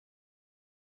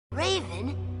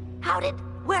Raven?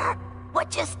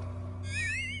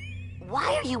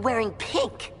 Why are you wearing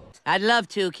pink? I'd love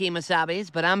to, Kemosabe's,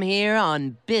 but I'm here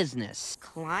on business.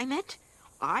 Climate?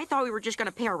 I thought we were just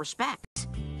gonna pay our respects.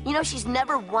 You know, she's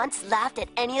never once laughed at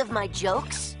any of my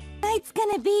jokes. Tonight's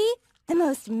gonna be the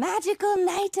most magical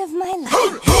night of my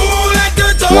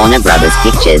life. Warner Brothers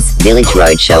Pictures, Village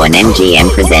Roadshow and MGM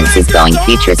Presents is going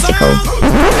futuristical.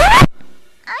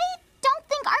 I don't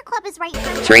think our club is right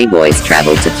for... Three boys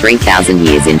travel to 3,000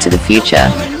 years into the future.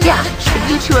 Yeah, if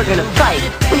you two are gonna fight,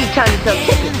 we need time to fill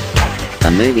tickets.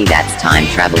 A movie that's time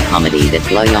travel comedy that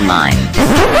blow your mind.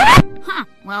 Huh,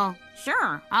 well,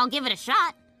 sure, I'll give it a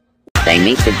shot. They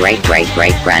meet the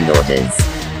great-great-great-granddaughters.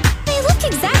 They look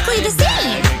exactly the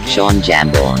same. Sean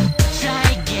Jamborn,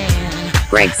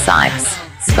 Greg Sipes,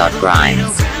 Scott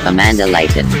Grimes, Amanda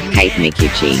Layton, Kate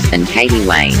Micucci, and Katie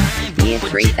Wayne. Year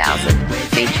 3000,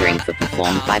 featuring for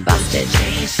performed by Busted.